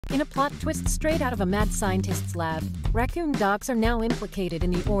In a plot twist straight out of a mad scientist's lab, raccoon dogs are now implicated in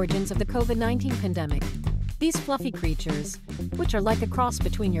the origins of the COVID-19 pandemic. These fluffy creatures, which are like a cross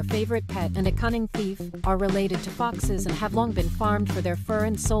between your favorite pet and a cunning thief, are related to foxes and have long been farmed for their fur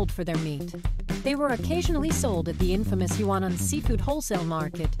and sold for their meat. They were occasionally sold at the infamous Huanan Seafood Wholesale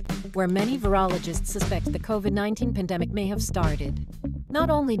Market, where many virologists suspect the COVID-19 pandemic may have started. Not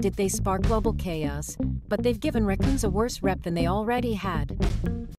only did they spark global chaos, but they've given raccoons a worse rep than they already had.